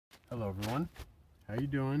Hello everyone, how you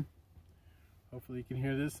doing? Hopefully you can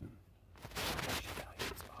hear this. And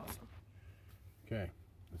it's awesome. Okay,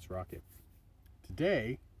 let's rock it.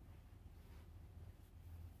 Today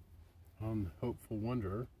on Hopeful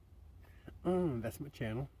Wanderer, that's my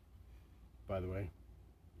channel, by the way.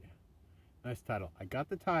 Yeah, nice title. I got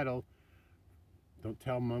the title, Don't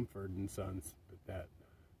Tell Mumford and Sons, but that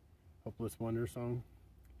Hopeless Wanderer song,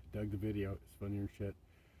 if you dug the video, it's funny and shit.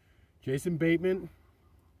 Jason Bateman,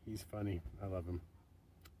 he's funny. I love him.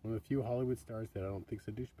 One of the few Hollywood stars that I don't think's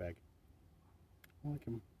a douchebag. I like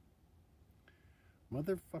him.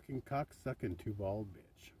 Motherfucking cocksucking two-balled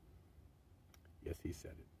bitch. Yes, he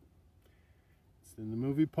said it. It's in the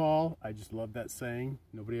movie Paul. I just love that saying.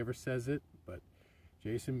 Nobody ever says it, but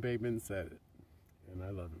Jason Bateman said it. And I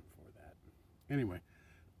love him for that. Anyway,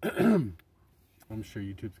 I'm sure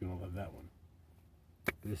YouTube's going to love that one.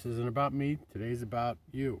 This isn't about me. Today's about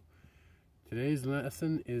you. Today's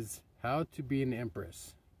lesson is how to be an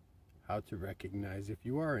empress. How to recognize if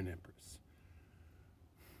you are an empress.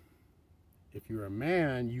 If you're a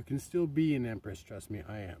man, you can still be an empress. Trust me,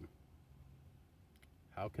 I am.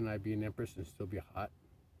 How can I be an empress and still be hot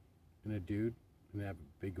and a dude and have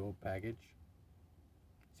a big old package?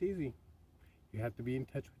 It's easy. You have to be in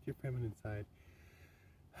touch with your feminine side.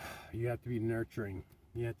 You have to be nurturing.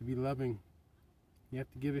 You have to be loving. You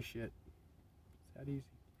have to give a shit. It's that easy.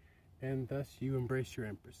 And thus you embrace your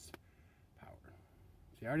empress power.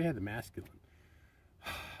 See, I already had the masculine.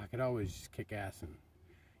 I could always just kick ass and,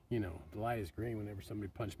 you know, the light is green whenever somebody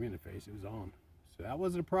punched me in the face. It was on. So that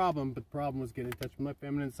wasn't a problem, but the problem was getting in touch with my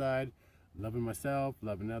feminine side, loving myself,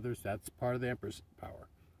 loving others. That's part of the empress power.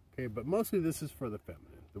 Okay, but mostly this is for the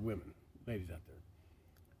feminine, the women, ladies out there.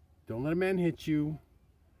 Don't let a man hit you.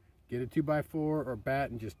 Get a 2x4 or bat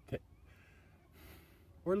and just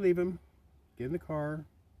or leave him. Get in the car.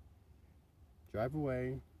 Drive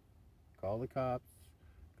away. Call the cops.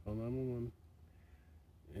 Call 911.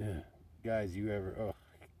 Yeah. Guys, you ever... Oh,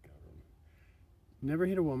 God. Never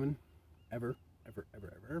hit a woman. Ever. Ever,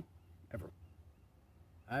 ever, ever, ever.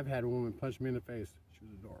 I've had a woman punch me in the face. She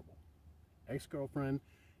was adorable. Ex-girlfriend.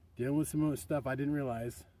 Dealing with some stuff I didn't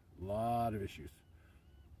realize. A lot of issues.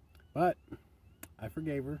 But I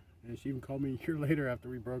forgave her. And she even called me a year later after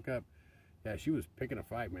we broke up. Yeah, she was picking a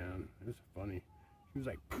fight, man. It was funny. She was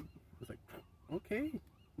like... I was like, okay.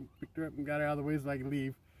 Picked her up and got her out of the way so I could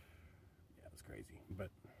leave. Yeah, it was crazy. But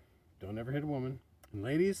don't ever hit a woman. And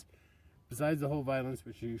ladies, besides the whole violence,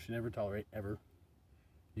 which you should never tolerate, ever,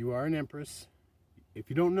 you are an empress. If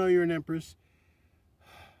you don't know you're an empress,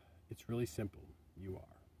 it's really simple. You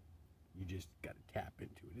are. You just got to tap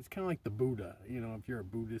into it. It's kind of like the Buddha. You know, if you're a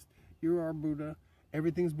Buddhist, you are Buddha.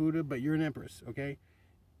 Everything's Buddha, but you're an empress, okay?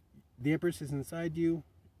 The empress is inside you,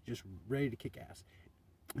 just ready to kick ass.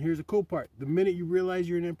 Here's the cool part. The minute you realize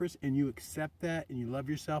you're an empress and you accept that and you love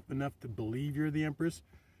yourself enough to believe you're the empress,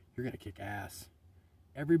 you're going to kick ass.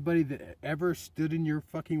 Everybody that ever stood in your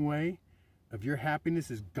fucking way of your happiness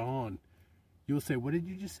is gone. You'll say, what did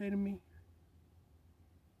you just say to me?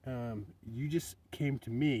 You just came to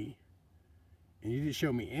me and you didn't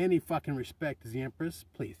show me any fucking respect as the empress.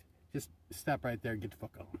 Please, just stop right there and get the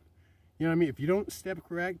fuck on. You know what I mean? If you don't step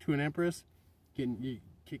correct to an empress, you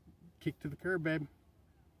kick to the curb, babe.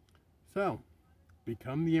 So,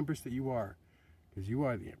 become the empress that you are. Because you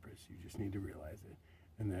are the empress. You just need to realize it.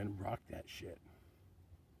 And then rock that shit.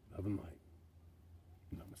 Love and light.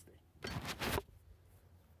 Namaste.